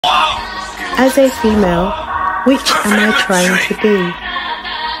As a female, which am I trying to be?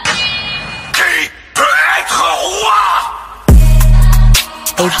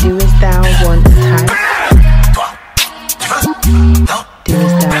 A do as thou want type? Do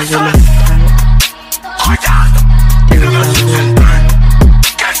as thou willest type? Do as thou wilt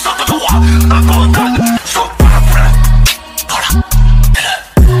type?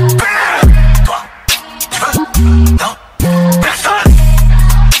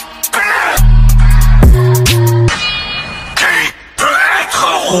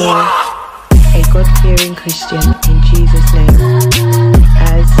 Or a God-fearing Christian in Jesus' name,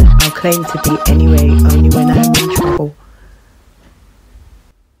 as I'll claim to be anyway, only when I'm in trouble.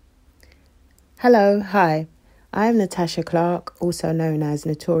 Hello, hi, I'm Natasha Clark, also known as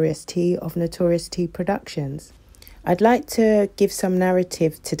Notorious T of Notorious T Productions. I'd like to give some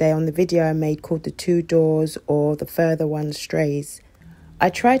narrative today on the video I made called The Two Doors or The Further One Strays. I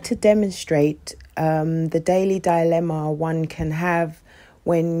tried to demonstrate the daily dilemma one can have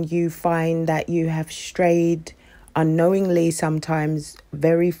when you find that you have strayed unknowingly, sometimes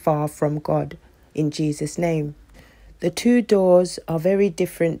very far from God, in Jesus' name. The two doors are very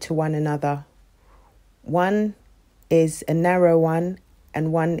different to one another. One is a narrow one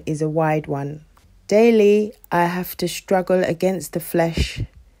and one is a wide one. Daily, I have to struggle against the flesh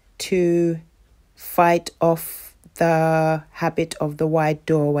to fight off the habit of the wide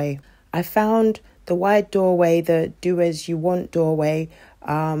doorway. I found the wide doorway, the do as you want doorway,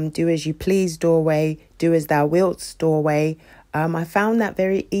 do as you please doorway, do as thou wilt doorway. I found that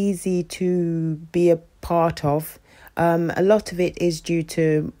very easy to be a part of. A lot of it is due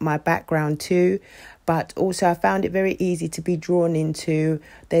to my background too, but also I found it very easy to be drawn into.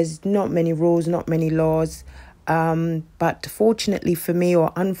 There's not many rules, not many laws. But fortunately for me,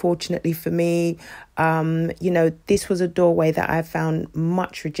 or unfortunately for me, this was a doorway that I found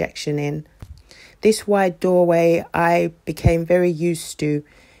much rejection in. This wide doorway I became very used to,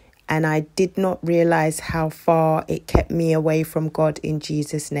 and I did not realize how far it kept me away from God in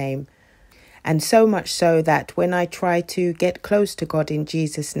Jesus' name. And so much so that when I try to get close to God in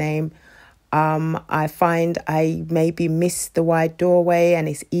Jesus' name, I find I maybe miss the wide doorway and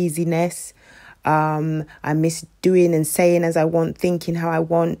its easiness. I miss doing and saying as I want, thinking how I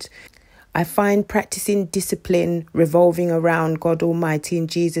want. I find practicing discipline revolving around God Almighty in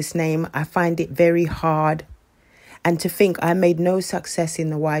Jesus' name, I find it very hard. And to think I made no success in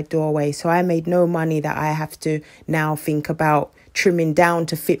the wide doorway, so I made no money that I have to now think about trimming down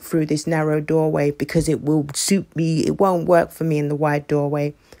to fit through this narrow doorway because it will suit me. It won't work for me in the wide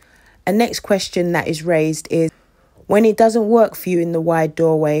doorway. A next question that is raised is, when it doesn't work for you in the wide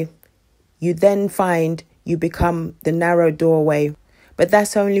doorway, you then find you become the narrow doorway. But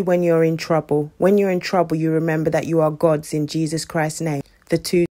that's only when you're in trouble. When you're in trouble, you remember that you are God's in Jesus Christ's name. The two